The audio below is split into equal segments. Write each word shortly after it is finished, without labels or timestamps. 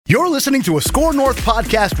You're listening to a Score North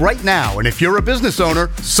podcast right now, and if you're a business owner,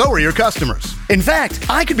 so are your customers. In fact,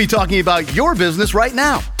 I could be talking about your business right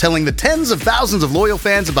now, telling the tens of thousands of loyal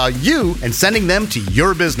fans about you and sending them to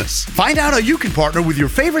your business. Find out how you can partner with your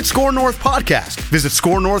favorite Score North podcast. Visit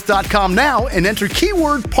scorenorth.com now and enter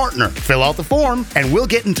keyword partner. Fill out the form, and we'll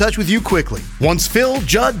get in touch with you quickly. Once Phil,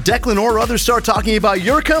 Judd, Declan, or others start talking about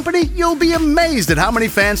your company, you'll be amazed at how many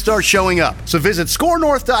fans start showing up. So visit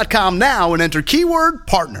scorenorth.com now and enter keyword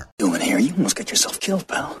partner. Doing here, you almost got yourself killed,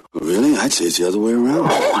 pal. Really? I'd say it's the other way around.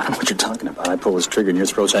 Oh, I don't know what you're talking about. I pulled this trigger and your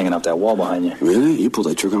throat's hanging off that wall behind you. Really? You pulled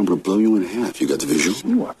that trigger, I'm gonna blow you in half. You got the visual?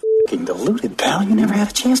 You are f***ing deluded, pal. You never had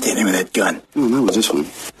a chance to hit me with that gun. No, not with this one.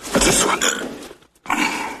 But this one.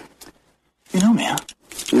 You know me, huh?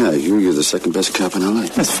 Yeah, you're the second best cop in L.A.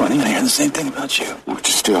 That's funny. I hear the same thing about you. Oh,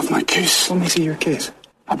 just stay off my case. What makes it your case?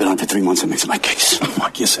 I've been on for 3 months. That makes it my case. I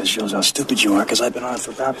guess that shows how stupid you are, because I've been on it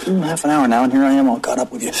for about half an hour now, and here I am all caught up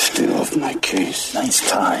with you. Stay off my case. Nice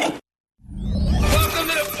tie. Welcome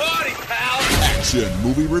to the party, pal! Action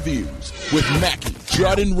movie reviews with Mackie,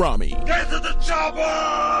 Judd, and Rami. Get to the chopper!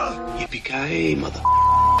 Yippee-ki-yay, mother...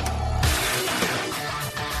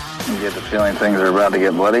 You get the feeling things are about to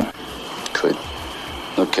get bloody? Could.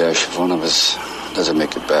 Look, Cash, if one of us doesn't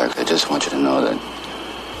make it back, I just want you to know that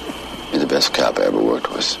you're the best cop I ever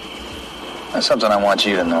worked with. That's something I want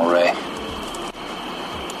you to know, Ray.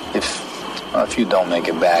 If you don't make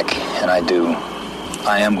it back, and I do,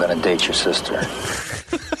 I am going to date your sister.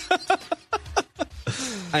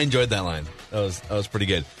 I enjoyed that line. That was pretty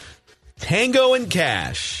good. Tango and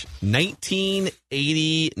Cash,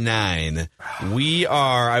 1989. We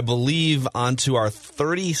are, I believe, onto our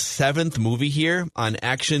 37th movie here on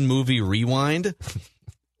Action Movie Rewind,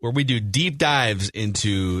 where we do deep dives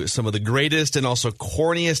into some of the greatest and also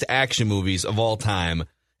corniest action movies of all time.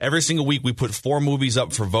 Every single week, we put 4 movies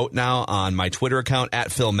up for vote now on my Twitter account,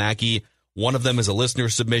 @PhilMackey. One of them is a listener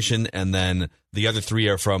submission, and then the other 3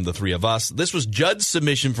 are from the 3 of us. This was Judd's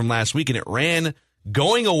submission from last week, and it ran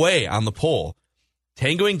going away on the poll.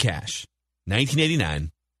 Tango and Cash,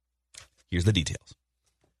 1989. Here's the details.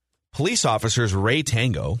 Police officers Ray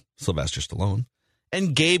Tango, Sylvester Stallone,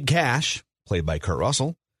 and Gabe Cash, played by Kurt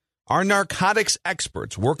Russell, are narcotics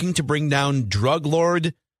experts working to bring down drug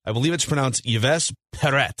lord, I believe it's pronounced Yves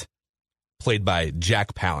Perret, played by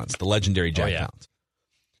Jack Palance, the legendary Jack Palance.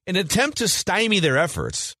 In an attempt to stymie their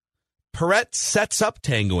efforts, Perret sets up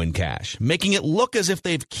Tango and Cash, making it look as if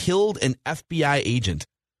they've killed an FBI agent.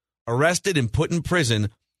 Arrested and put in prison,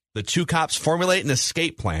 the 2 cops formulate an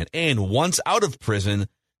escape plan and, once out of prison,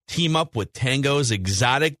 team up with Tango's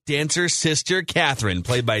exotic dancer sister, Catherine,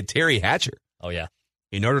 played by Terry Hatcher. Oh, yeah.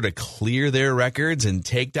 In order to clear their records and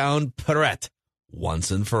take down Perret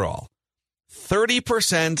once and for all.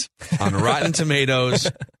 30% on Rotten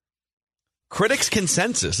Tomatoes. Critics'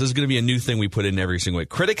 consensus. This is going to be a new thing we put in every single week.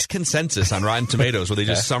 Critics' consensus on Rotten Tomatoes, where they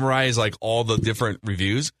just summarize like all the different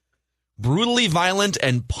reviews. Brutally violent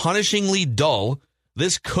and punishingly dull,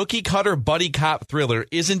 this cookie-cutter buddy cop thriller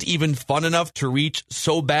isn't even fun enough to reach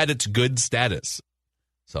so bad it's good status.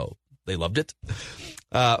 So they loved it.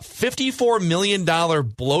 $54 million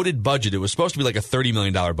bloated budget. It was supposed to be like a $30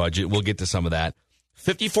 million budget. We'll get to some of that.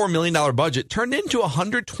 $54 million budget turned into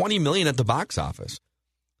 $120 million at the box office.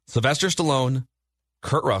 Sylvester Stallone,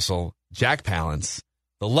 Kurt Russell, Jack Palance,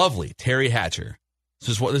 the lovely Terry Hatcher.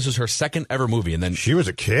 This was her second ever movie, and then she was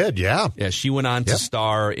a kid. Yeah, she went on to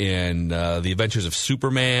star in The Adventures of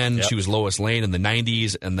Superman. Yep. She was Lois Lane in the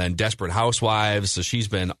 90s, and then Desperate Housewives. So she's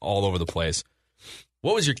been all over the place.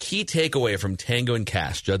 What was your key takeaway from Tango and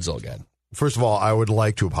Cash, Judd Zulgad? First of all, I would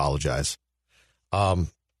like to apologize.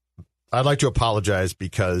 I'd like to apologize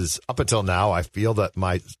because up until now, I feel that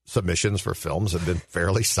my submissions for films have been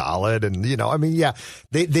fairly solid. And,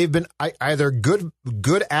 they've been either good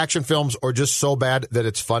action films or just so bad that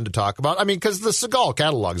it's fun to talk about. I mean, because the Seagal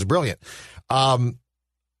catalog is brilliant. The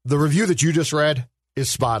review that you just read is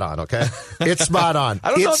spot on, okay? It's spot on. I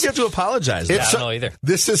don't know if you have to apologize. I don't know either.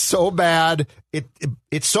 This is so bad.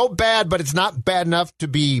 It's so bad, but it's not bad enough to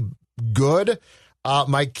be good.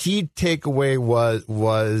 My key takeaway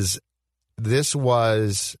was this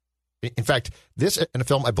was, in fact, this and a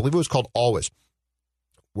film, I believe it was called Always,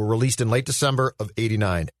 were released in late December of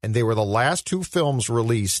 89. And they were the last 2 films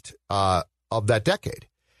released of that decade.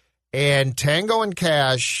 And Tango and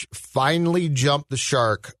Cash finally jumped the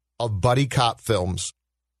shark of buddy cop films,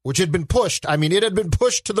 which had been pushed. I mean, it had been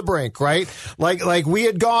pushed to the brink, right? Like we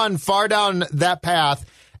had gone far down that path.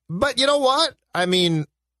 But you know what? I mean,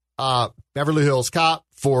 Beverly Hills Cop,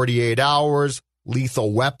 48 Hours,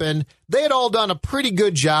 Lethal Weapon. They had all done a pretty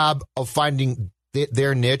good job of finding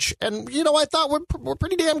their niche. And, I thought we're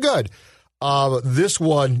pretty damn good. This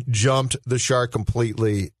one jumped the shark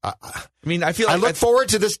completely. I mean, I feel like I look forward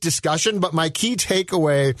to this discussion, but my key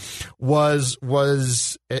takeaway was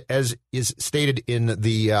as is stated in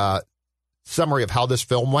the summary of how this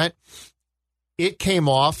film went. It came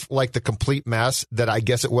off like the complete mess that I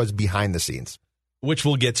guess it was behind the scenes, which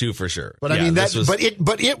we'll get to for sure. But I mean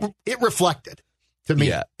it reflected to me.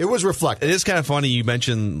 Yeah. It was reflected. It is kind of funny you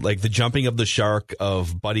mentioned like the jumping of the shark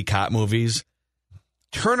of buddy cop movies.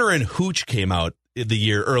 Turner and Hooch came out the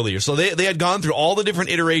year earlier, so they had gone through all the different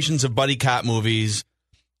iterations of buddy cop movies,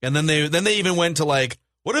 and then they even went to like,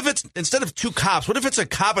 what if it's instead of two cops, what if it's a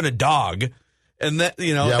cop and a dog? And that,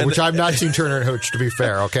 which I've not seen Turner and Hooch, to be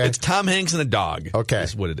fair. Okay, it's Tom Hanks and a dog. Okay,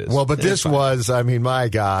 that's what it is. Well, but this was, I mean, my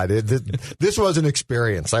God, this was an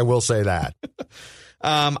experience. I will say that.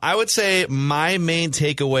 I would say my main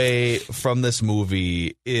takeaway from this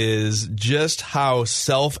movie is just how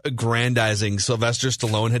self-aggrandizing Sylvester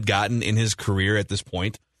Stallone had gotten in his career at this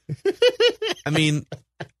point. I mean,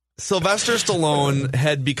 Sylvester Stallone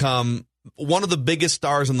had become one of the biggest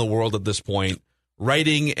stars in the world at this point.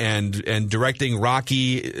 Writing and directing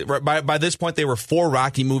Rocky. By this point, they were 4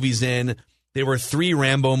 Rocky movies in. They were 3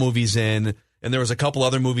 Rambo movies in. And there was a couple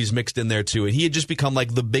other movies mixed in there, too. And he had just become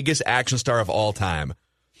like the biggest action star of all time.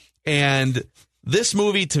 And this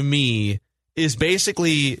movie, to me, is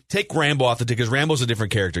basically, take Rambo off the ticket, because Rambo's a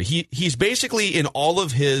different character. He's basically in all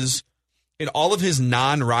of his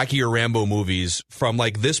non-Rocky or Rambo movies from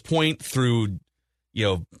like this point through,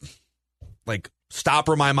 like Stop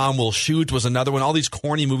or My Mom Will Shoot was another one. All these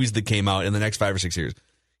corny movies that came out in the next 5 or 6 years.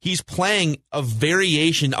 He's playing a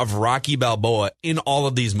variation of Rocky Balboa in all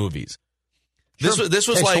of these movies. Sure. This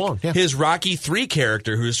was like his Rocky 3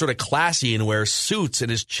 character, who's sort of classy and wears suits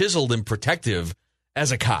and is chiseled and protective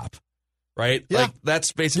as a cop, right? Yeah. Like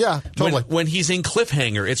that's basically totally. When he's in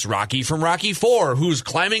Cliffhanger, it's Rocky from Rocky 4, who's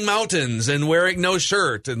climbing mountains and wearing no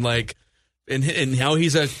shirt and like, and now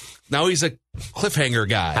he's a Cliffhanger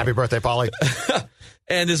guy. Happy birthday, Polly.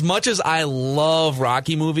 And as much as I love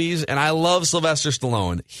Rocky movies and I love Sylvester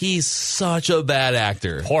Stallone, he's such a bad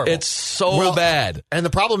actor. Horrible. It's so bad. And the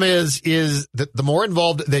problem is that the more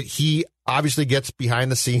involved that he obviously gets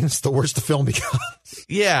behind the scenes, the worse the film becomes.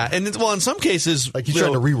 Yeah, and in some cases, like he's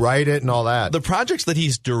trying to rewrite it and all that. The projects that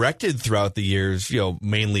he's directed throughout the years,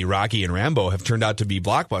 mainly Rocky and Rambo, have turned out to be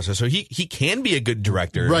blockbusters. So he can be a good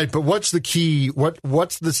director, right? But what's the key?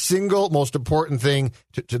 What's the single most important thing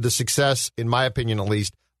to the success, in my opinion, at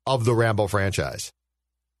least, of the Rambo franchise?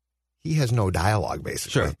 He has no dialogue,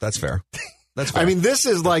 basically. Sure, that's fair. That's fair. I mean, this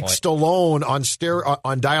is like Stallone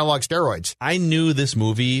on dialogue steroids. I knew this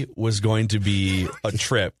movie was going to be a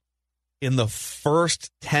trip. In the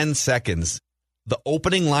first 10 seconds, the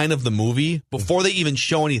opening line of the movie, before they even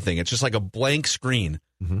show anything, it's just like a blank screen.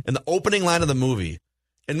 Mm-hmm. And the opening line of the movie,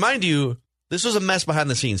 and mind you, this was a mess behind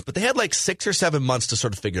the scenes, but they had like 6 or 7 months to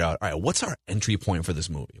sort of figure out, all right, what's our entry point for this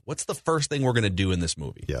movie? What's the first thing we're going to do in this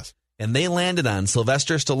movie? Yes. And they landed on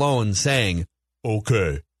Sylvester Stallone saying,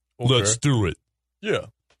 okay. Let's do it. Yeah.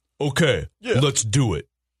 Okay. Yeah. Let's do it.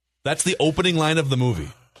 That's the opening line of the movie.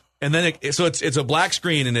 And then it's a black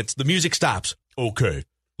screen and the music stops. Okay.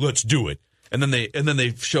 Let's do it. And then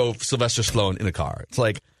they show Sylvester Stallone in a car. It's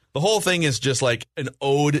like the whole thing is just like an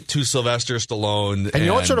ode to Sylvester Stallone. And you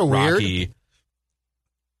know what's sort of Rocky. Weird?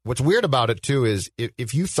 What's weird about it too is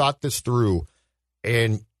if you thought this through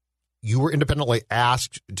and you were independently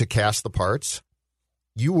asked to cast the parts,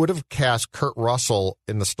 you would have cast Kurt Russell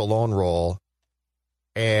in the Stallone role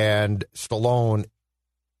and Stallone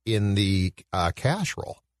in the Cash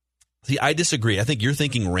role. See, I disagree. I think you're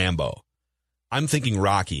thinking Rambo. I'm thinking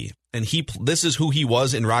Rocky. And this is who he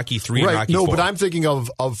was in Rocky 3 and Rocky 4. No, but I'm thinking of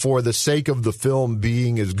for the sake of the film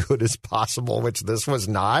being as good as possible, which this was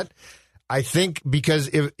not. I think because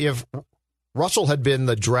if Russell had been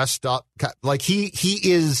the dressed up, like he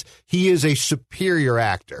is a superior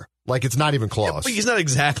actor. Like it's not even close. Yeah, but he's not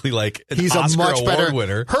exactly like an he's Oscar a much better award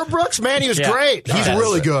winner. Herb Brooks, man, he was great. He's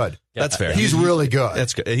really good. That's fair. He's really good.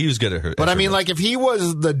 That's good. He was good at her. But I mean, like if he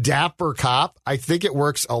was the dapper cop, I think it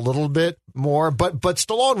works a little bit more. But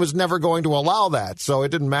Stallone was never going to allow that, so it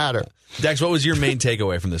didn't matter. Dex, what was your main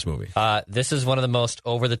takeaway from this movie? This is one of the most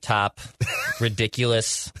over the top,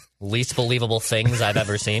 ridiculous, least believable things I've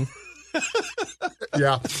ever seen.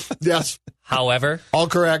 Yeah. Yes. However, all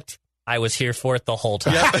correct. I was here for it the whole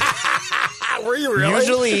time. Yeah. Were you really?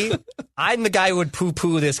 Usually, I'm the guy who would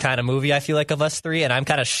poo-poo this kind of movie, I feel like, of us three, and I'm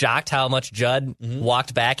kind of shocked how much Judd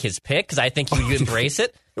walked back his pick, because I think you embrace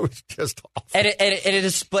it. It was just awful. And it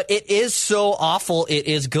is, but it is so awful, it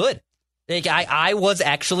is good. Like, I was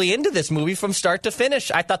actually into this movie from start to finish.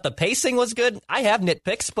 I thought the pacing was good. I have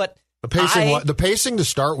nitpicks, but The pacing to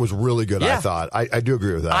start was really good, Yeah. I thought. I do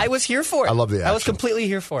agree with that. I was here for it. I love the action. I was completely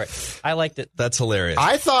here for it. I liked it. That's hilarious.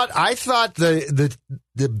 I thought the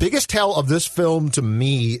biggest tell of this film to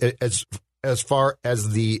me, as far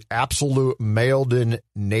as the absolute mailed-in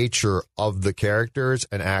nature of the characters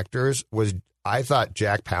and actors, was I thought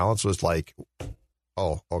Jack Palance was like,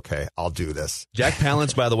 oh, okay, I'll do this. Jack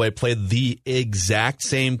Palance, by the way, played the exact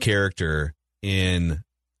same character in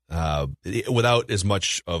without as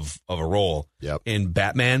much of a role in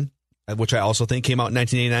Batman, which I also think came out in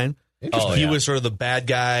 1989. He was sort of the bad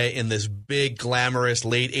guy in this big, glamorous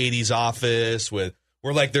late 80s office where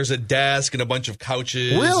like there's a desk and a bunch of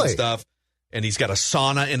couches and stuff, and he's got a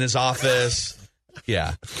sauna in his office.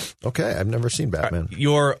 Yeah. Okay, I've never seen Batman.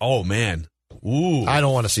 Oh man. Ooh. I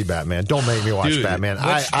don't want to see Batman. Don't make me watch Batman.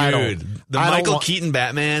 I don't. The Michael Keaton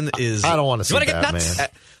Batman is. I don't want to see Batman.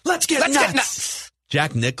 Let's get nuts.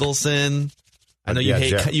 Jack Nicholson. I know you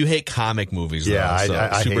hate comic movies. Yeah, though,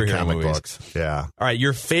 I superhero hate comic movies. books. Yeah. All right,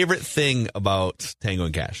 your favorite thing about Tango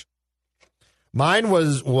and Cash? Mine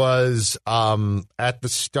was at the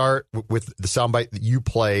start with the soundbite that you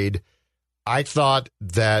played. I thought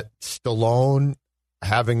that Stallone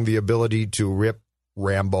having the ability to rip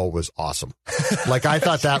Rambo was awesome. Like, I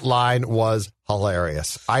thought that line was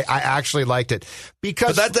hilarious. I actually liked it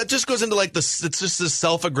because that just goes into like it's just this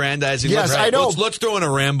self-aggrandizing. Yes, I know. Let's throw in a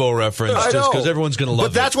Rambo reference just because everyone's going to love it.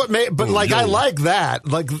 But that's what made. But like, I like that.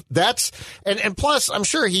 Like that's and plus, I'm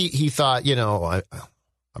sure he thought,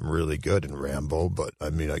 I'm really good in Rambo, but I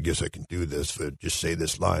mean, I guess I can do this. Just say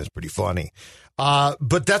this line is pretty funny.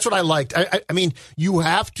 But that's what I liked. I mean, you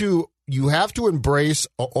have to embrace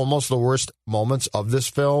almost the worst moments of this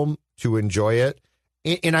film to enjoy it.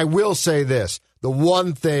 And I will say this, the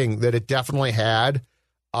one thing that it definitely had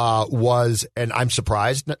was, and I'm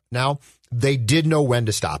surprised now, they did know when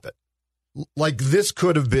to stop it. Like, this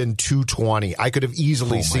could have been 2:20. I could have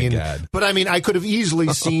easily seen, but I mean, I could have easily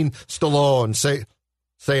seen Stallone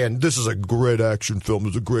saying, this is a great action film,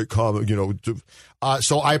 it's a great comic,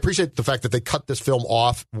 So I appreciate the fact that they cut this film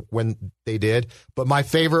off when they did. But my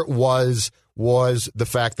favorite was the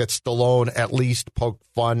fact that Stallone at least poked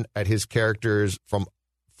fun at his characters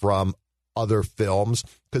from other films,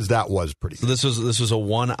 because that was pretty good. So this was a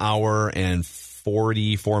 1 hour and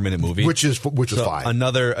 44-minute movie, which is fine.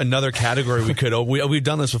 Another category we've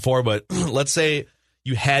done this before, but let's say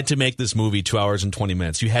you had to make this movie 2 hours and 20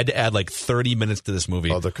 minutes. You had to add like 30 minutes to this movie.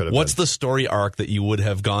 What's the story arc that you would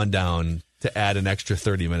have gone down to add an extra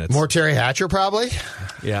 30 minutes? More Terry Hatcher, probably.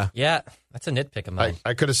 Yeah. Yeah, that's a nitpick of mine.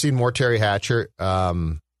 I could have seen more Terry Hatcher.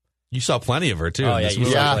 You saw plenty of her, too. Oh, yeah, you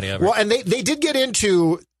saw plenty of her. Well, and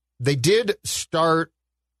they did start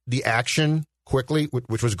the action quickly,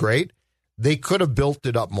 which was great. They could have built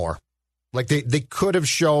it up more. Like, they could have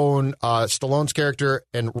shown Stallone's character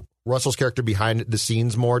and Russell's character behind the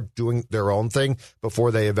scenes more, doing their own thing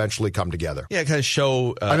before they eventually come together. Yeah, kind of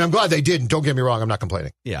show. I mean, I'm glad they didn't. Don't get me wrong. I'm not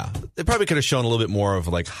complaining. Yeah, they probably could have shown a little bit more of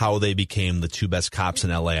like how they became the two best cops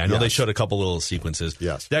in L.A. I know they showed a couple little sequences.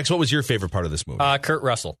 Yes. Dex, what was your favorite part of this movie? Kurt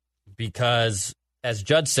Russell, because as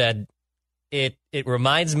Judd said, it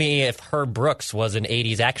reminds me if Herb Brooks was an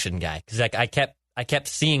 '80s action guy, because I kept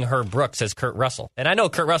seeing Herb Brooks as Kurt Russell, and I know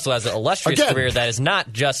Kurt Russell has an illustrious career that is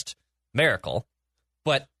not just Miracle,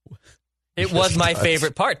 but it was my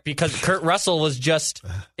favorite part because Kurt Russell was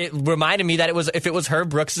it reminded me that if it was Herb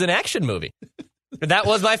Brooks is an action movie. That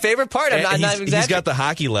was my favorite part. I'm not exaggerating. He's got the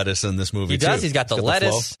hockey lettuce in this movie. He does. He's got the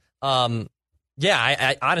lettuce. Yeah,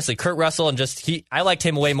 I honestly, Kurt Russell and I liked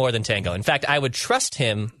him way more than Tango. In fact, I would trust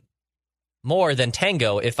him more than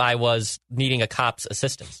Tango if I was needing a cop's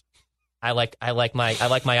assistance. I like my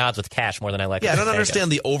odds with Cash more than I like. Yeah, I don't Tango.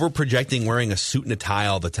 understand the over projecting wearing a suit and a tie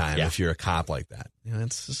all the time. If you're a cop like that,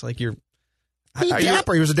 it's just like you're. He's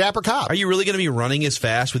dapper. He was a dapper cop. Are you really going to be running as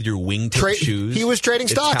fast with your wingtip shoes? He was trading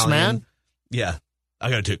stocks, man. Yeah,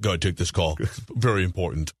 I got to go take this call. Very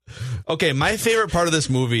important. Okay, my favorite part of this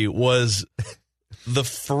movie was the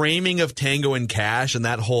framing of Tango and Cash and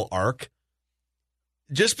that whole arc,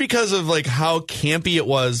 just because of like how campy it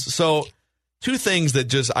was. So. Two things that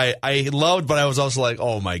just I loved, but I was also like,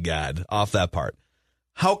 oh my God, off that part.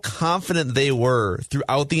 How confident they were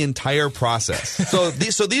throughout the entire process. So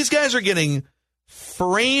these guys are getting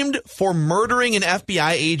framed for murdering an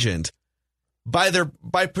FBI agent by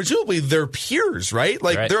presumably their peers, right?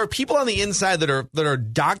 Like there are people on the inside that are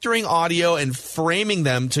doctoring audio and framing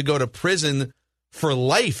them to go to prison for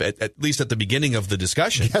life, at least at the beginning of the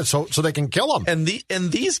discussion. Yeah, so they can kill them.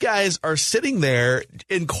 And these guys are sitting there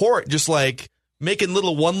in court just like making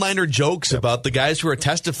little one-liner jokes about the guys who are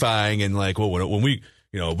testifying and like, well, when we,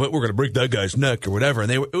 but we're going to break that guy's neck or whatever.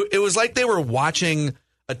 And it was like they were watching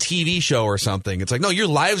a TV show or something. It's like, no, your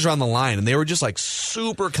lives are on the line. And they were just like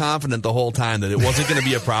super confident the whole time that it wasn't going to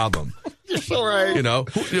be a problem. You're so right. You know,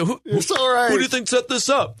 You're so right. Who do you think set this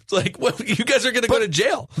up? It's like, well, you guys are going to go to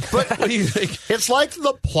jail. But what do you think? It's like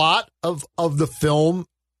the plot of the film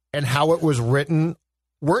and how it was written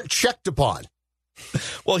weren't checked upon.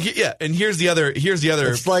 Well, and here's the other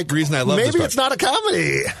It's like, reason I love this. Maybe it's not a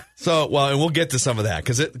comedy. So, well, and we'll get to some of that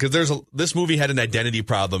because this movie had an identity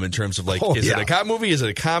problem in terms of like, is it a cop movie? Is it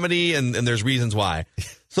a comedy? And there's reasons why.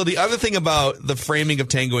 So the other thing about the framing of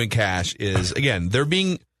Tango and Cash is, again, they're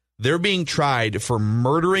being tried for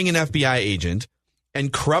murdering an FBI agent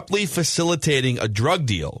and corruptly facilitating a drug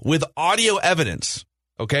deal with audio evidence.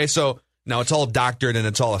 Okay, so now it's all doctored and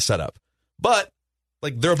it's all a setup, but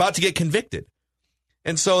like they're about to get convicted.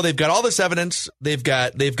 And so they've got all this evidence. They've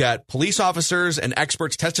got police officers and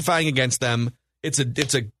experts testifying against them. It's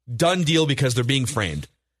a done deal because they're being framed.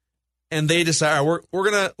 And they decide, all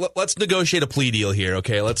right, let's negotiate a plea deal here.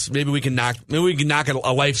 Okay, maybe we can knock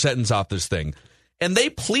a life sentence off this thing. And they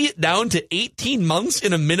plea it down to 18 months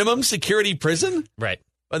in a minimum security prison. Right.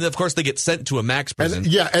 And of course they get sent to a max prison.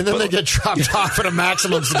 And then they get dropped off in a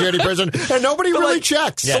maximum security prison, and nobody really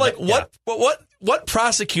checks. So what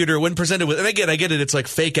prosecutor, when presented with, and again, I get it, it's like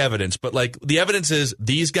fake evidence, but like the evidence is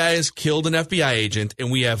these guys killed an FBI agent, and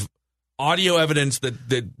we have audio evidence that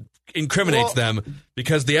incriminates them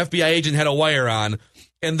because the FBI agent had a wire on,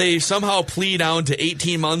 and they somehow plea down to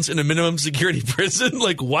 18 months in a minimum security prison.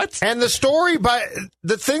 Like, what? And the story,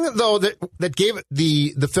 the thing though that gave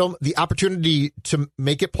the film the opportunity to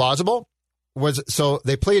make it plausible was, so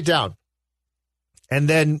they plea it down. And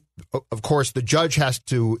then, of course, the judge has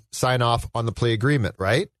to sign off on the plea agreement,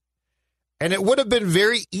 right? And it would have been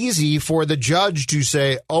very easy for the judge to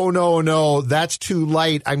say, oh, no, that's too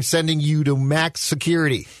light. I'm sending you to max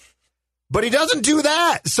security. But he doesn't do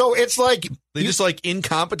that. So it's like they just like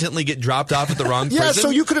incompetently get dropped off at the wrong prison. Yeah, so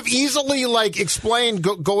you could have easily like explained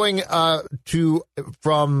going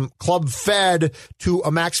from Club Fed to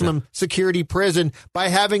a maximum security prison by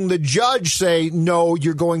having the judge say, no,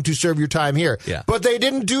 you're going to serve your time here. Yeah. But they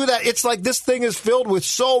didn't do that. It's like this thing is filled with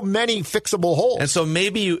so many fixable holes. And so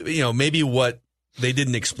maybe what they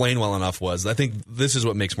didn't explain well enough was, I think this is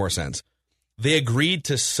what makes more sense. They agreed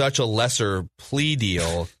to such a lesser plea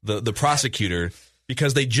deal, the prosecutor,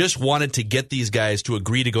 because they just wanted to get these guys to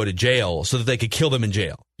agree to go to jail so that they could kill them in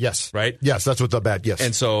jail. Yes. Right? Yes, that's what the bad,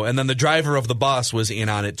 yes. And then the driver of the bus was in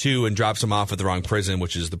on it too and drops him off at the wrong prison,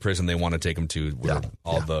 which is the prison they want to take him to where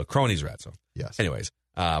all the cronies are at. So, yes. Anyways,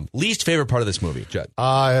 least favorite part of this movie, Judd?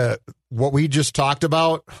 What we just talked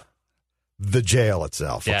about, the jail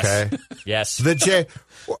itself, okay? Yes. The jail.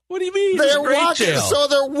 What do you mean? They're walking, jail.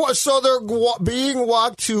 so they're being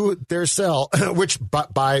walked to their cell, which,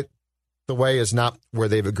 by the way, is not where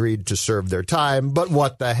they've agreed to serve their time. But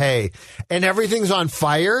what the hey? And everything's on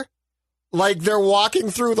fire. Like they're walking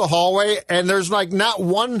through the hallway, and there's like not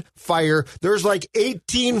one fire. There's like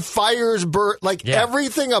 18 fires burnt. Like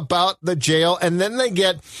everything about the jail, and then they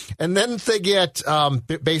get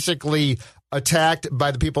basically attacked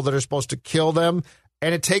by the people that are supposed to kill them,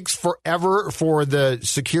 and it takes forever for the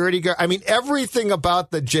security guard. I mean, everything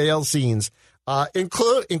about the jail scenes,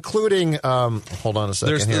 including hold on a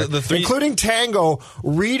second here, including Tango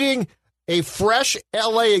reading a fresh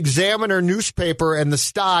LA Examiner newspaper and the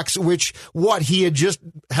stocks, which he had just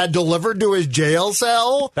had delivered to his jail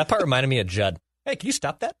cell. That part reminded me of Judd. Hey, can you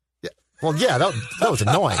stop that? Yeah. Well, yeah, that was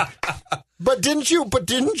annoying. But didn't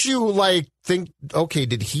you like think, okay,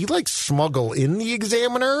 did he like smuggle in the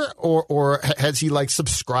Examiner or has he like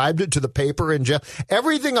subscribed to the paper in jail?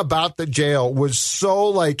 Everything about the jail was so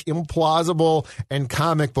like implausible and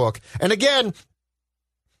comic book. And again,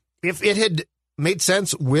 if it had made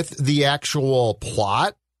sense with the actual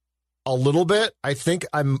plot a little bit, I think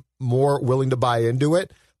I'm more willing to buy into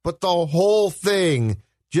it. But the whole thing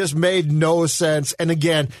just made no sense. And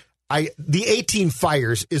again, the 18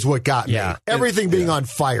 fires is what got me. Everything being on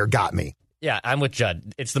fire got me. Yeah, I'm with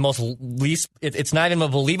Judd. It's the most it's not even a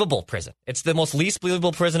believable prison. It's the most least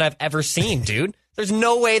believable prison I've ever seen, dude. There's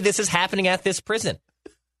no way this is happening at this prison.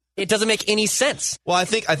 It doesn't make any sense. Well, I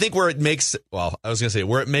think where it makes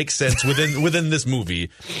sense within this movie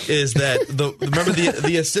is that remember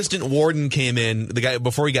the assistant warden came in, the guy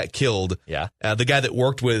before he got killed. Yeah. The guy that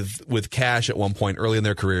worked with Cash at one point early in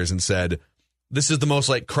their careers and said, this is the most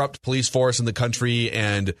like corrupt police force in the country,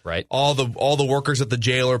 and all the workers at the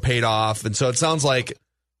jail are paid off. And so it sounds like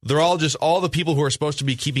they're all the people who are supposed to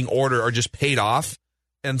be keeping order are just paid off.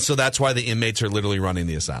 And so that's why the inmates are literally running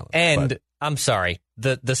the asylum. And I'm sorry,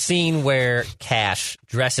 the scene where Cash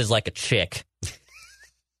dresses like a chick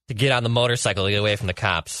to get on the motorcycle to get away from the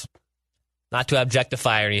cops. Not to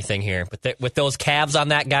objectify or anything here, but with those calves on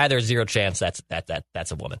that guy, there's zero chance that's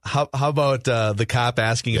a woman. How about the cop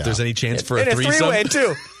asking if there's any chance for a and threesome? three-way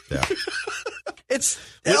too. Yeah. It's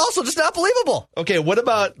also just not believable. Okay, what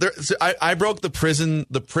about so I broke the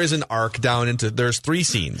prison arc down into there's 3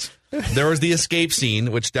 scenes. There was the escape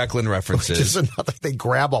scene, which Declan references. Just another. They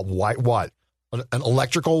grab an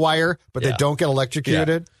electrical wire, but they don't get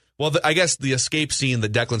electrocuted. Yeah. Well, I guess the escape scene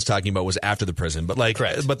that Declan's talking about was after the prison, but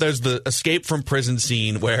Correct. But there's the escape from prison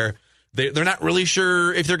scene where they're not really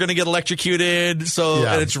sure if they're going to get electrocuted,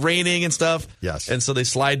 and it's raining and stuff. Yes, and so they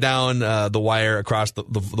slide down the wire across the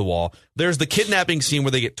wall. There's the kidnapping scene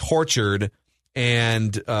where they get tortured,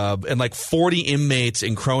 and like 40 inmates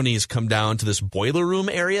and cronies come down to this boiler room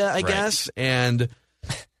area, I guess, and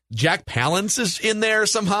Jack Palance is in there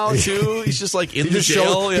somehow too. He's just like in the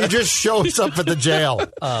jail. He just shows up at the jail.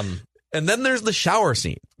 And then there's the shower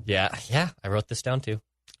scene. Yeah, I wrote this down too.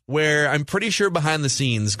 Where I'm pretty sure behind the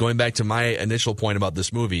scenes, going back to my initial point about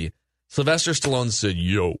this movie, Sylvester Stallone said,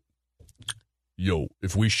 yo,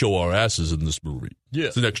 if we show our asses in this movie,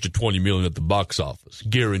 it's an extra $20 million at the box office.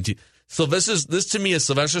 Guaranteed. So this to me is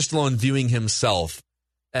Sylvester Stallone viewing himself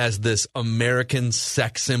as this American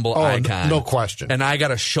sex symbol icon. No question. And I got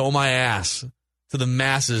to show my ass to the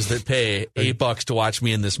masses that pay $8 to watch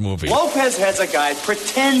me in this movie. Lopez has a guy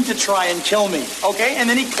pretend to try and kill me, okay? And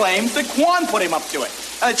then he claims that Quan put him up to it.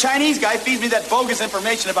 A Chinese guy feeds me that bogus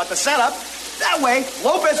information about the setup. That way,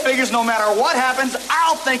 Lopez figures no matter what happens,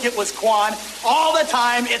 I'll think it was Quan. All the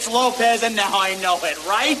time, it's Lopez, and now I know it,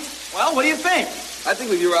 right? Well, what do you think? I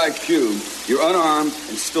think with your IQ, you're unarmed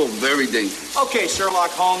and still very dangerous. Okay,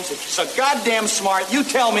 Sherlock Holmes, if you're so goddamn smart, you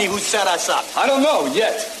tell me who set us up. I don't know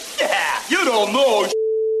yet. Yeah, you don't know.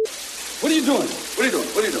 What are you doing?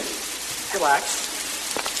 Relax.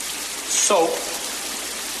 Soap.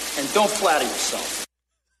 And don't flatter yourself.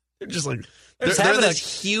 They're just like, they're in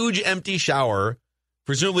this huge empty shower,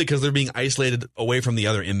 presumably because they're being isolated away from the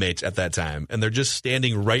other inmates at that time. And they're just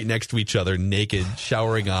standing right next to each other, naked,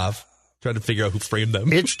 showering off, trying to figure out who framed them.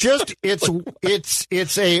 It's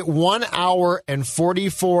a 1 hour and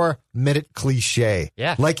 44-minute cliche.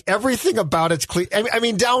 Yeah. Like everything about it's cliche. I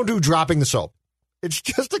mean, down to dropping the soap. It's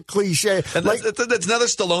just a cliche. And that's another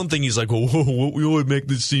Stallone thing. He's like, well, we would make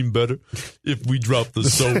this scene better if we drop the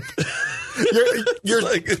soap.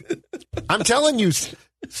 I'm telling you,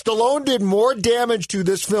 Stallone did more damage to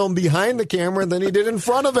this film behind the camera than he did in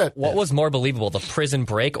front of it. What was more believable, the prison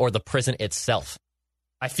break or the prison itself?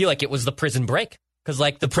 I feel like it was the prison break. Because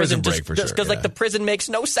like the prison break for sure. Because like the prison makes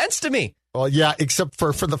no sense to me. Well, yeah, except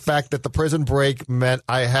for the fact that the prison break meant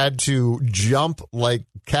I had to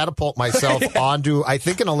catapult myself onto, I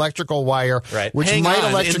think, an electrical wire, which might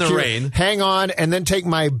electrocute. In the rain. Hang on, and then take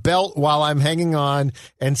my belt while I'm hanging on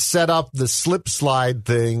and set up the slip slide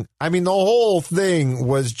thing. I mean, the whole thing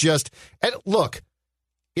was just. And look,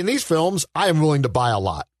 in these films, I am willing to buy a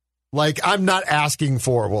lot. Like, I'm not asking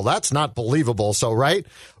for, well, that's not believable, so, right?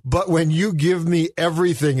 But when you give me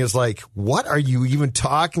everything, is like, what are you even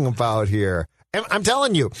talking about here? And I'm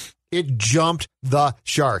telling you, it jumped the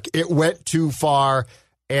shark. It went too far,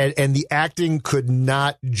 and the acting could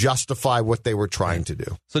not justify what they were trying to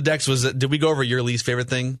do. So, Dex, did we go over your least favorite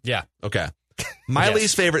thing? Yeah. Okay. My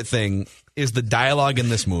least favorite thing is the dialogue in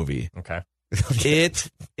this movie. Okay. It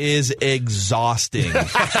is exhausting.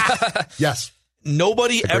 Yes.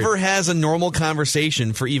 Nobody ever has a normal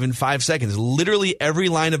conversation for even 5 seconds. Literally every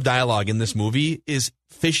line of dialogue in this movie is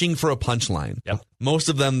fishing for a punchline. Yep. Most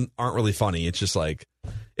of them aren't really funny. It's just like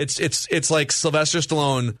it's like Sylvester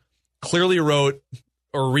Stallone clearly wrote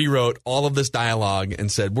or rewrote all of this dialogue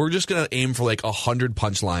and said, we're just going to aim for like 100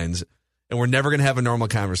 punchlines and we're never going to have a normal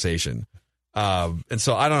conversation. And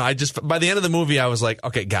so I don't know. I just, by the end of the movie, I was like,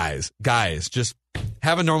 okay, guys, just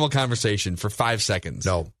have a normal conversation for 5 seconds.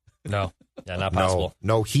 No. Yeah, not possible.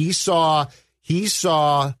 No, he saw,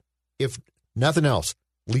 if nothing else,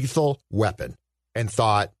 Lethal Weapon and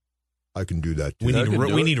thought, I can do that too.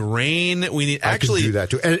 We need Rain. We need I can do that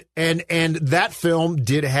too. And that film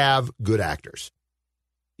did have good actors.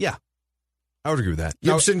 Yeah. I would agree with that.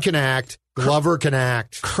 Gibson can act. Glover can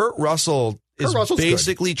act. Kurt Russell's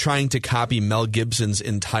basically trying to copy Mel Gibson's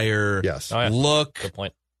entire look. Good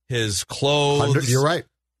point. His clothes. You're right.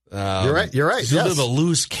 You're right. He's a bit of a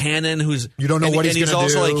loose cannon who's you don't know what he's going to do. And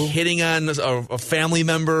he's also like hitting on a family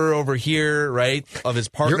member over here, right? Of his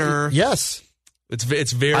partner. Yes.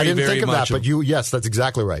 It's very, I didn't very think of much. That, but yes, that's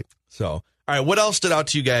exactly right. So, all right. What else stood out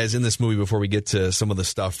to you guys in this movie before we get to some of the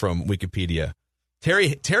stuff from Wikipedia?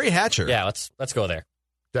 Terry Hatcher. Yeah, let's go there.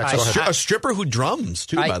 A stripper who drums,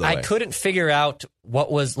 too, by the way. I couldn't figure out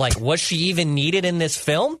what was she even needed in this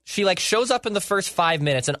film? She, shows up in the first 5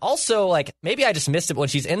 minutes. And also, maybe I just missed it when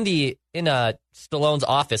she's in Stallone's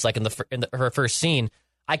office, in her first scene.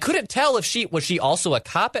 I couldn't tell if was she also a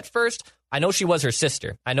cop at first. I know she was her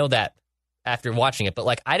sister. I know that after watching it.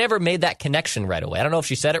 But, I never made that connection right away. I don't know if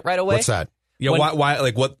she said it right away. What's that? Yeah,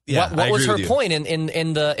 why? What? Yeah, what was her point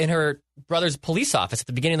in her brother's police office at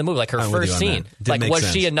the beginning of the movie? Her first scene.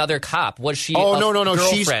 Was she another cop? Was she? No.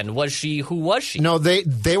 Girlfriend? Who was she? No,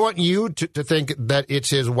 they want you to think that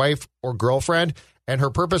it's his wife or girlfriend, and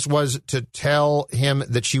her purpose was to tell him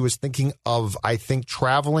that she was thinking of, I think,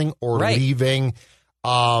 traveling or leaving.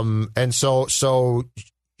 And so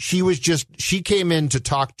she came in to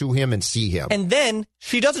talk to him and see him, and then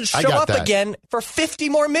she doesn't show up again for 50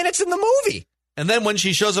 more minutes in the movie. And then when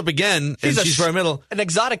she shows up again, she's right in the middle. An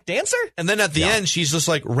exotic dancer? And then at the end, she's just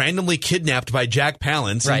randomly kidnapped by Jack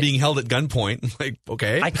Palance and being held at gunpoint.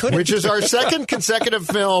 Okay. Which is our second consecutive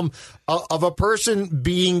film of a person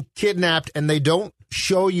being kidnapped, and they don't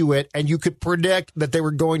show you it, and you could predict that they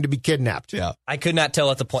were going to be kidnapped. Yeah. I could not tell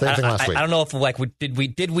at the point. I don't know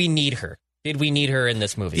if did we need her? Did we need her in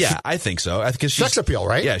this movie? Yeah, I think so. Because sex appeal,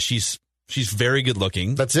 right? Yeah, she's very good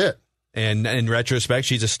looking. That's it. And in retrospect,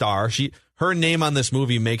 she's a star. Her name on this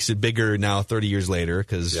movie makes it bigger now 30 years later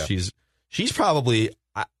because she's probably,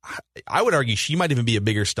 I would argue she might even be a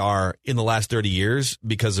bigger star in the last 30 years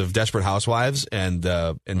because of Desperate Housewives and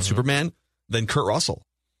Superman than Kurt Russell.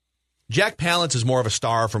 Jack Palance is more of a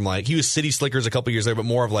star from he was City Slickers a couple years later, but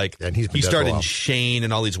more of and he started in Shane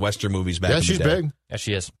and all these Western movies back in the day. Yeah, she's big. Yeah,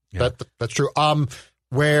 she is. Yeah. That's true.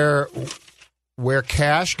 Where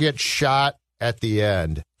Cash gets shot at the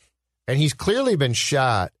end, and he's clearly been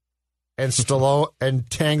shot, and Stallone and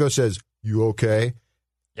Tango says, "You okay?"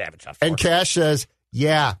 Yeah, I've been shot. And Cash says,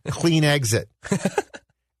 "Yeah, clean exit."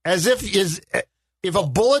 As if a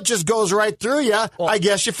bullet just goes right through you, I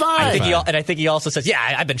guess you're fine. I think he also says,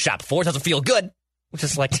 "Yeah, I've been shot before. It doesn't feel good." Which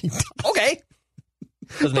is okay.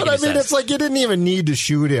 But I mean, it's you didn't even need to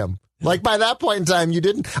shoot him. By that point in time, you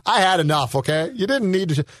didn't. I had enough. Okay, you didn't need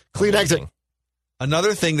to clean exit.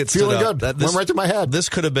 Another thing that's feeling good went right through my head. This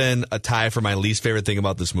could have been a tie for my least favorite thing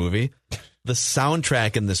about this movie. The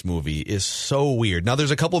soundtrack in this movie is so weird. Now,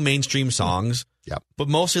 there's a couple mainstream songs, but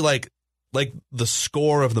mostly like the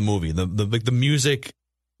score of the movie, the music,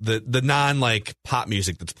 the non pop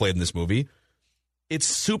music that's played in this movie. It's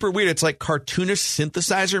super weird. It's like cartoonish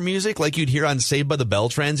synthesizer music, like you'd hear on Saved by the Bell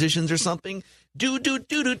transitions or something. Do do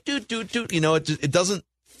do do do do do. It doesn't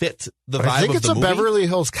fit the vibe of the movie. I think it's a Beverly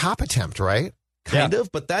Hills Cop attempt, right? Kind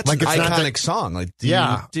of, but that's an iconic song. I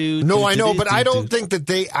know, but I don't think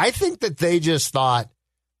that I think that they just thought,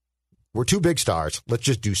 we're two big stars. Let's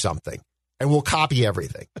just do something. And we'll copy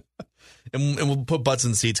everything. and we'll put butts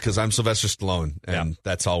in seats because I'm Sylvester Stallone. And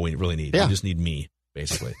that's all we really need. Yeah. We just need me,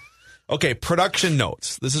 basically. Okay, production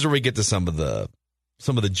notes. This is where we get to some of the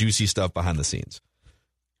juicy stuff behind the scenes.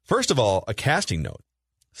 First of all, a casting note.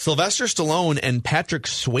 Sylvester Stallone and Patrick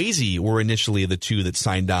Swayze were initially the two that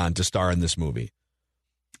signed on to star in this movie.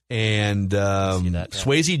 And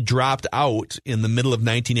Swayze dropped out in the middle of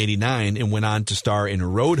 1989 and went on to star in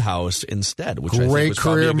Roadhouse instead. Which Great I think was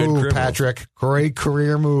career move, Patrick. Great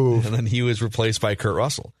career move. And then he was replaced by Kurt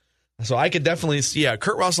Russell. So I could definitely see,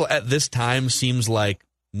 Kurt Russell at this time seems like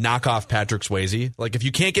knockoff Patrick Swayze. Like if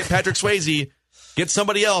you can't get Patrick Swayze, get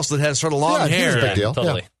somebody else that has sort of long hair. Big deal.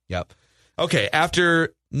 Totally. Yep. Okay,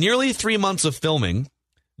 after nearly 3 months of filming,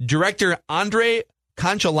 director Andrei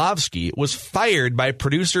Konchalovsky was fired by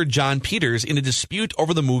producer John Peters in a dispute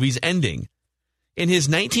over the movie's ending. In his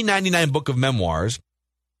 1999 book of memoirs,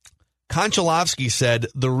 Konchalovsky said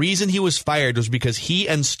the reason he was fired was because he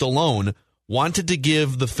and Stallone wanted to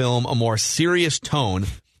give the film a more serious tone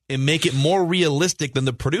and make it more realistic than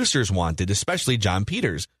the producers wanted, especially John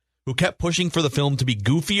Peters, who kept pushing for the film to be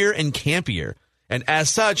goofier and campier. And as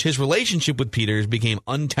such, his relationship with Peters became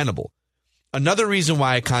untenable. Another reason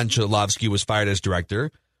why Konchalovsky was fired as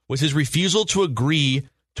director was his refusal to agree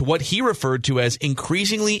to what he referred to as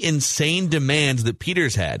increasingly insane demands that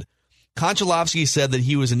Peters had. Konchalovsky said that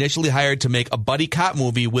he was initially hired to make a buddy cop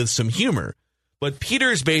movie with some humor, but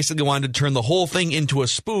Peters basically wanted to turn the whole thing into a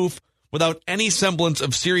spoof without any semblance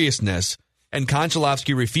of seriousness, and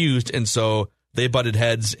Konchalovsky refused, and so they butted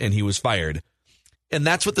heads and he was fired. And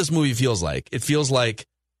that's what this movie feels like. It feels like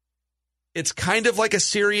it's kind of like a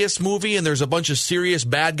serious movie, and there's a bunch of serious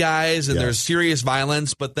bad guys, and there's serious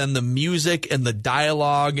violence, but then the music and the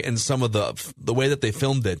dialogue and some of the way that they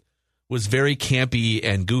filmed it was very campy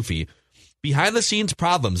and goofy. Behind-the-scenes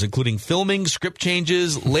problems, including filming, script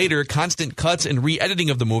changes, later constant cuts and re-editing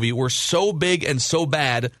of the movie, were so big and so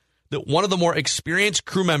bad that one of the more experienced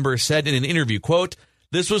crew members said in an interview, quote,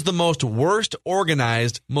 "This was the most worst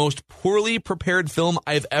organized, most poorly prepared film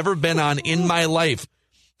I've ever been on in my life.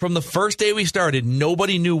 From the first day we started,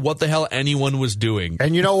 nobody knew what the hell anyone was doing."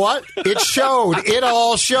 And you know what? It showed. It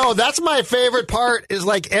all showed. That's my favorite part, is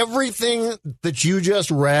like everything that you just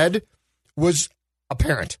read was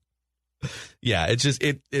apparent. Yeah, it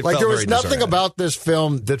like like there was nothing about this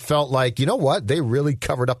film that felt like, you know what? They really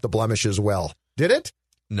covered up the blemishes well. Did it?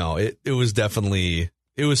 No, it was definitely,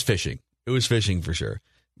 it was fishing. It was fishing for sure.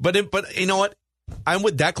 But you know what? I'm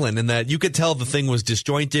with Declan in that you could tell the thing was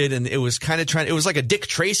disjointed, and it was kind of it was like a Dick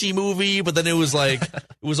Tracy movie, but then it was like, it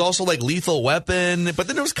was also like Lethal Weapon, but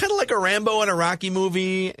then it was kind of like a Rambo and a Rocky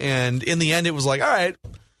movie. And in the end, it was like, all right,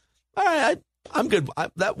 I'm good.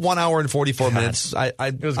 That 1 hour and 44 minutes,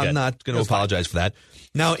 I'm not going to apologize for that.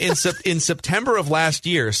 Now, in September of last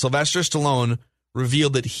year, Sylvester Stallone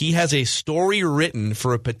revealed that he has a story written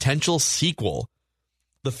for a potential sequel.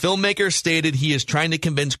 The filmmaker stated he is trying to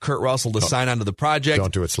convince Kurt Russell to sign on to the project.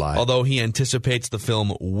 Don't do it, Sly. Although he anticipates the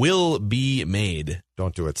film will be made.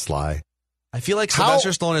 Don't do it, Sly. I feel like Sylvester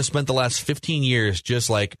Stallone has spent the last 15 years just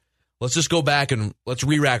like, let's just go back and let's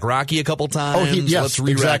re-rack Rocky a couple times. Let's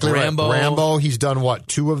re-rack exactly Rambo. Right. Rambo, he's done,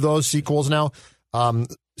 2 of those sequels now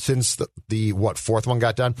since the 4th one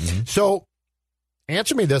got done. Mm-hmm. So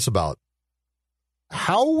answer me this about,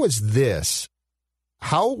 how has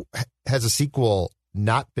a sequel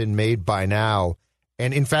not been made by now?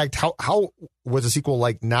 And in fact, how was a sequel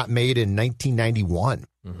not made in 1991?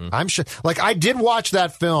 Mm-hmm. I'm sure. I did watch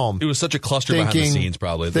that film. It was such a cluster behind the scenes,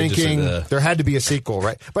 probably. Thinking there had to be a sequel,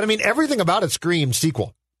 right? But I mean, everything about it screamed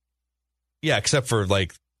sequel. Yeah, except for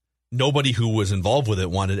nobody who was involved with it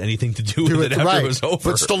wanted anything to do with it after it was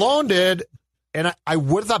over. But Stallone did, and I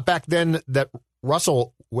would have thought back then that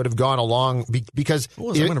Russell would have gone along because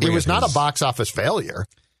it was not a box office failure.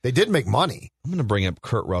 They did make money. I'm going to bring up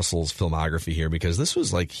Kurt Russell's filmography here because this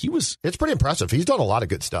was it's pretty impressive. He's done a lot of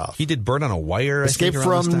good stuff. He did Bird on a Wire. Escape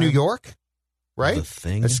from New York, right? The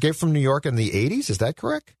Thing. Escape from New York in the 80s. Is that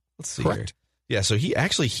correct? Let's see here. Yeah, so he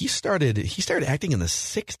started acting in the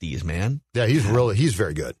 60s, man. Yeah, he's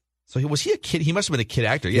very good. So was he a kid? He must have been a kid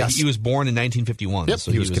actor. Yeah, yes. He was born in 1951. Yep,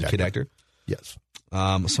 so he was a kid actor. Yes.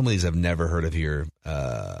 Some of these I've never heard of here.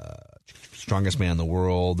 Strongest Man in the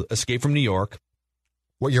World. Escape from New York.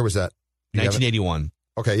 What year was that? 1981.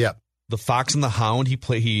 Okay, yeah. The Fox and the Hound.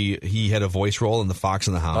 He had a voice role in The Fox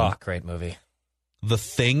and the Hound. Oh, great movie. The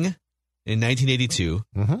Thing in 1982.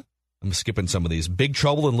 Mm-hmm. I'm skipping some of these. Big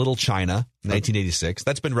Trouble in Little China, 1986.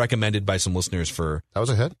 That's been recommended by some listeners for that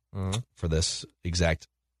was a hit for this exact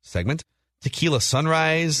segment. Tequila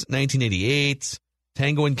Sunrise, 1988.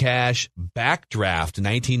 Tango and Cash, Backdraft,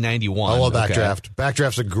 1991. I love Backdraft.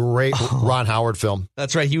 Backdraft's a great Ron Howard film.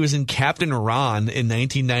 That's right. He was in Captain Ron in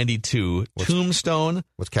 1992. Tombstone.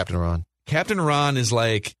 What's Captain Ron? Captain Ron is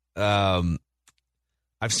I've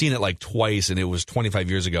seen it twice, and it was 25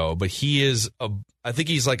 years ago. But he is I think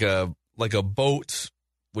he's like a boat.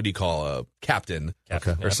 What do you call a captain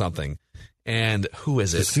or something? And who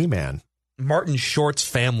is it? A seaman. Martin Short's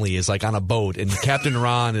family is on a boat, and Captain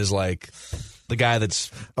Ron is the guy that's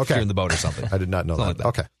steering the boat or something. I did not know that.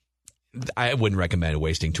 Okay. I wouldn't recommend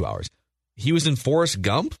wasting 2 hours. He was in Forrest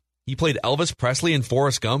Gump. He played Elvis Presley in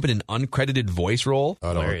Forrest Gump in an uncredited voice role.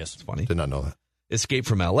 Hilarious. It's funny. Did not know that. Escape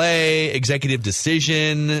from L.A., Executive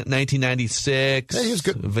Decision, 1996. Yeah, he was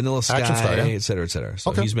good. Vanilla Sky, et cetera, et cetera.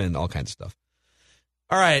 So he's been in all kinds of stuff.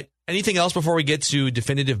 All right. Anything else before we get to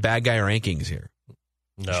definitive bad guy rankings here?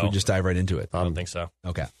 No. Should we just dive right into it? I don't think so.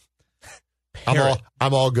 Okay.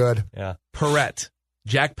 I'm all good. Yeah. Perrette.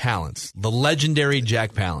 Jack Palance. The legendary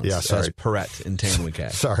Jack Palance. Yeah, sorry. As Perrette in Tango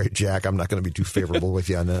Cash. Sorry, Jack. I'm not going to be too favorable with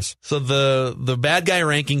you on this. So the bad guy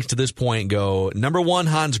rankings to this point go: number 1,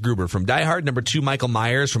 Hans Gruber from Die Hard. Number 2, Michael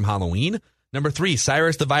Myers from Halloween. Number 3,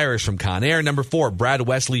 Cyrus the Virus from Con Air. Number 4, Brad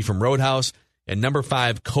Wesley from Roadhouse. And number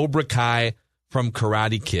 5, Cobra Kai from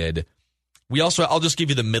Karate Kid. I'll just give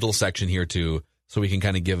you the middle section here too, so we can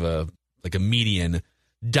kind of give a median.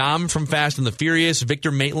 Dom from Fast and the Furious,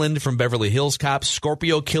 Victor Maitland from Beverly Hills Cop,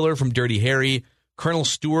 Scorpio Killer from Dirty Harry, Colonel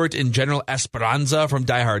Stewart and General Esperanza from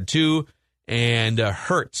Die Hard 2, and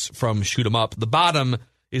Hertz from Shoot 'Em Up. The bottom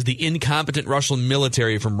is the incompetent Russian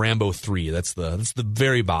military from Rambo 3. That's the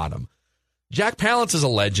very bottom. Jack Palance is a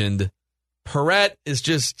legend. Perrette is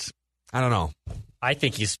just, I don't know. I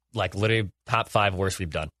think he's literally top 5 worst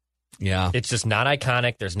we've done. Yeah. It's just not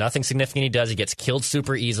iconic. There's nothing significant he does. He gets killed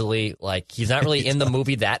super easily. He's not really in the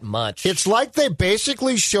movie that much. It's like they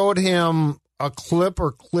basically showed him a clip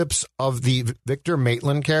or clips of the Victor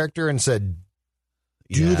Maitland character and said,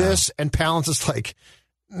 do this, and Palance is like,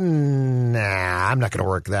 nah, I'm not going to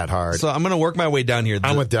work that hard. So I'm going to work my way down here.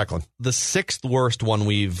 I'm with Declan. The sixth worst one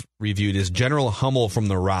we've reviewed is General Hummel from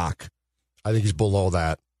The Rock. I think he's below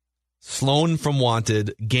that. Sloan from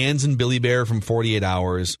Wanted, Gans and Billy Bear from 48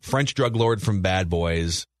 Hours, French Drug Lord from Bad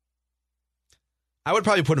Boys. I would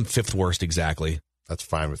probably put him fifth worst exactly. That's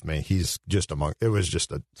fine with me. He's just among. It was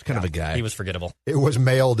just It's kind of a guy. He was forgettable. It was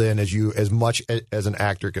mailed in as much as an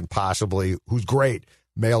actor can possibly, who's great,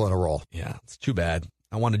 mail in a role. Yeah, it's too bad.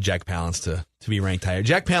 I wanted Jack Palance to be ranked higher.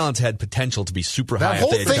 Jack Palance had potential to be super high. That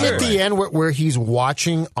whole thing at the end where he's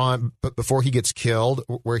watching on, but before he gets killed,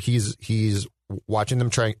 where he's watching them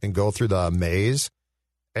try and go through the maze,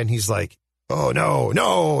 and he's like, "Oh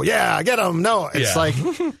no, yeah, get him!" No, it's like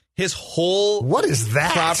his whole what is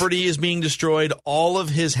that property is being destroyed. All of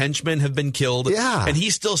his henchmen have been killed. Yeah, and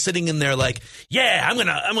he's still sitting in there like, "Yeah, I'm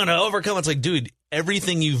gonna overcome." It's like, dude,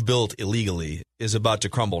 everything you've built illegally is about to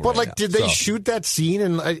crumble. But right did they shoot that scene?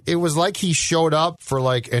 And it was like he showed up for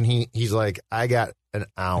and he's like, I got an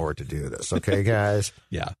hour to do this. Okay, guys.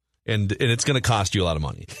 Yeah. And it's going to cost you a lot of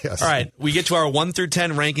money. Yes. All right. We get to our 1 through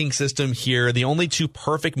 10 ranking system here. The only two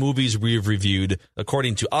perfect movies we've reviewed,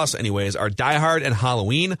 according to us anyways, are Die Hard and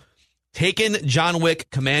Halloween. Taken, John Wick,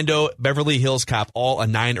 Commando, Beverly Hills Cop, all a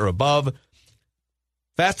 9 or above.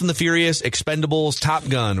 Fast and the Furious, Expendables, Top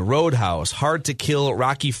Gun, Roadhouse, Hard to Kill,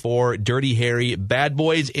 Rocky IV, Dirty Harry, Bad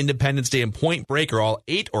Boys, Independence Day, and Point Break are all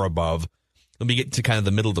 8 or above. Let me get to kind of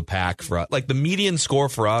the middle of the pack for us. Like the median score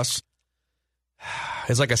for us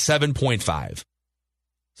is like a 7.5. 7.7,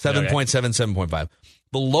 7.5.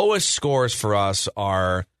 The lowest scores for us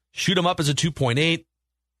are Shoot 'em Up is a 2.8,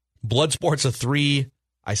 Bloodsport's a 3.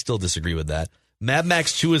 I still disagree with that. Mad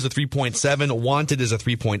Max 2 is a 3.7. Wanted is a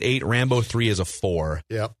 3.8. Rambo 3 is a 4.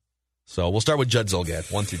 Yep. So we'll start with Judd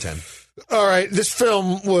Zolgad, 1 through 10. All right. This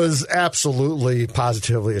film was absolutely,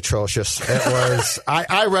 positively atrocious. It was.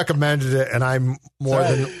 I recommended it, and I'm more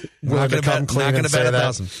than willing to come clean and say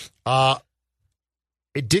that.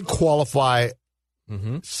 It did qualify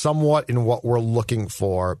somewhat in what we're looking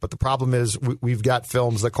for, but the problem is we've got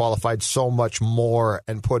films that qualified so much more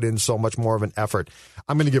and put in so much more of an effort.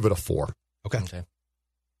 I'm going to give it a 4. Okay.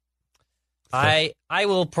 I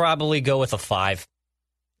will probably go with a 5,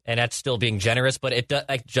 and that's still being generous. But it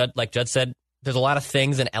like Judd said, there's a lot of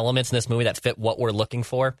things and elements in this movie that fit what we're looking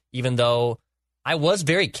for. Even though I was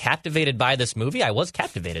very captivated by this movie, I was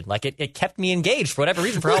captivated. Like it kept me engaged for whatever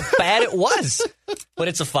reason, for how bad it was. But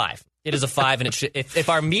it's a 5. It is a 5, and it should. If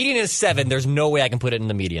our median is 7, there's no way I can put it in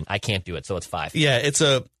the median. I can't do it, so it's 5. Yeah, it's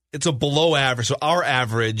a below average. So our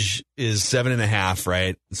average is 7.5,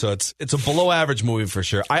 right? So it's a below average movie for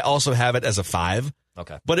sure. I also have it as a 5.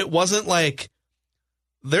 Okay. But it wasn't like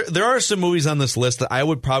there are some movies on this list that I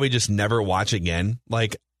would probably just never watch again.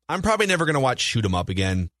 Like I'm probably never going to watch Shoot 'em Up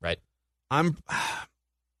again. Right. I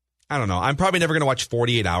don't know. I'm probably never going to watch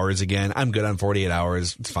 48 Hours again. I'm good on 48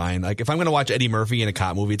 Hours. It's fine. Like if I'm going to watch Eddie Murphy in a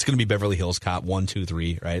cop movie, it's going to be Beverly Hills Cop 1, 2,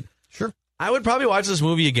 3, right? Sure. I would probably watch this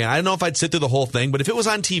movie again. I don't know if I'd sit through the whole thing, but if it was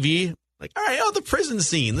on TV, like, all right, the prison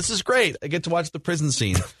scene. This is great. I get to watch the prison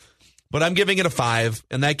scene. But I'm giving it a 5,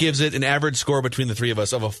 and that gives it an average score between the three of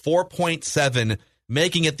us of a 4.7,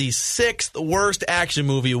 making it the 6th worst action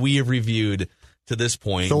movie we have reviewed to this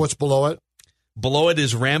point. So what's below it? Below it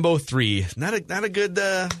is Rambo 3. Not a good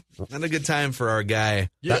time for our guy.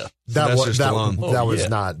 Yeah. That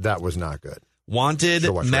was not good. Wanted,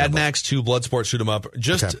 Mad Max 2, Bloodsport, Shoot 'em Up.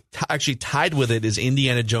 Actually tied with it is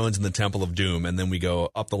Indiana Jones and the Temple of Doom. And then we go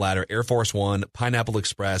up the ladder. Air Force One, Pineapple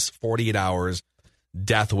Express, 48 Hours,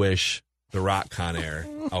 Death Wish, The Rock, Con Air,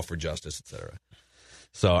 Out for Justice, etc.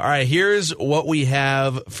 So, all right, here's what we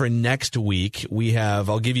have for next week.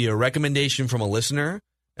 I'll give you a recommendation from a listener,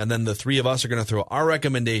 and then the three of us are going to throw our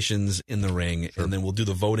recommendations in the ring, and then we'll do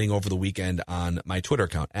the voting over the weekend on my Twitter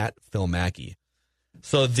account, @PhilMackey.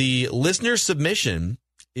 So the listener submission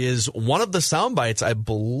is one of the sound bites, I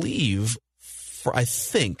believe, from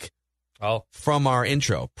our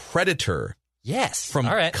intro, Predator. Yes. From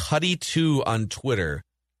all right. Cuddy2 on Twitter.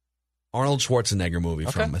 Arnold Schwarzenegger movie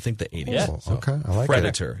from, I think, the 80s. Yeah. So, okay. I like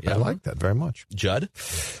Predator. Yeah. I like that very much. Judd?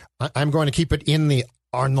 I'm going to keep it in the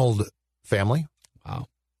Arnold family. Wow.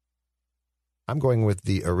 I'm going with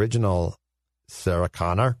the original Sarah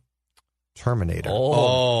Connor Terminator.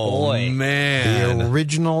 Oh boy. Man. The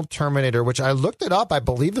original Terminator, which I looked it up, I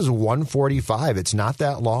believe is 145. It's not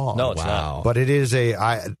that long. No, it's not. But it is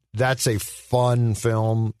that's a fun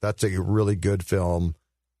film. That's a really good film.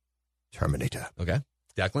 Terminator. Okay.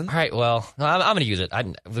 Declan? All right, well, I'm going to use it.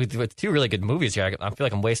 With two really good movies here, I feel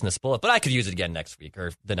like I'm wasting this bullet, but I could use it again next week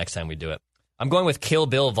or the next time we do it. I'm going with Kill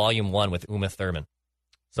Bill Volume 1 with Uma Thurman.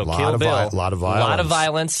 So Lot Kill of Bill, lot of a lot of violence.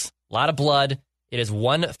 violence, a lot of blood. It is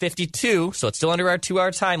 1:52, so it's still under our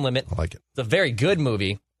 2-hour time limit. I like it. It's a very good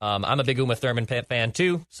movie. I'm a big Uma Thurman fan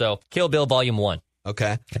too. So Kill Bill Volume 1.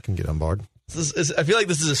 Okay. I can get on board. I feel like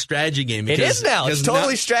this is a strategy game. It is now. It's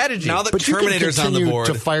totally strategy. Now that But you can Terminator's on the continue board.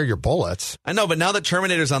 to fire your bullets. I know, but now that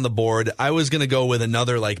Terminator's on the board, I was going to go with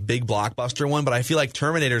another like big blockbuster one, but I feel like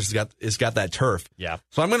Terminator's got that turf. Yeah.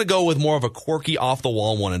 So I'm going to go with more of a quirky off the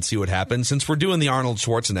wall one and see what happens. Since we're doing the Arnold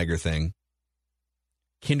Schwarzenegger thing,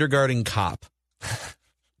 Kindergarten Cop.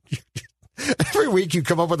 Every week you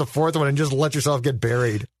come up with a fourth one and just let yourself get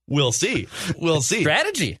buried. We'll see. We'll see.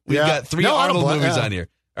 Strategy. We've Yeah. got 3 No, I don't Arnold blame- movies yeah. on here.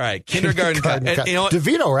 All right, Kindergarten Cop. And you know what?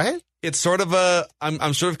 DeVito, right? It's sort of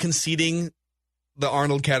I'm sort of conceding the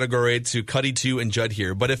Arnold category to Cuddy 2 and Judd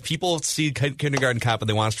here. But if people see Kindergarten Cop and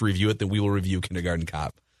they want us to review it, then we will review Kindergarten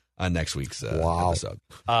Cop on next week's episode.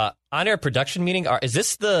 On our production meeting, is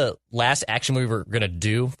this the last action movie we're going to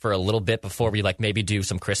do for a little bit before we like maybe do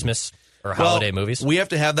some Christmas or holiday movies? We have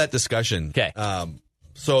to have that discussion. Okay.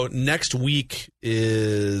 So next week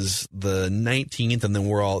is the 19th, and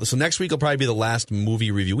then so next week will probably be the last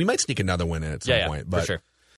movie review. We might sneak another one in at some point, but for sure.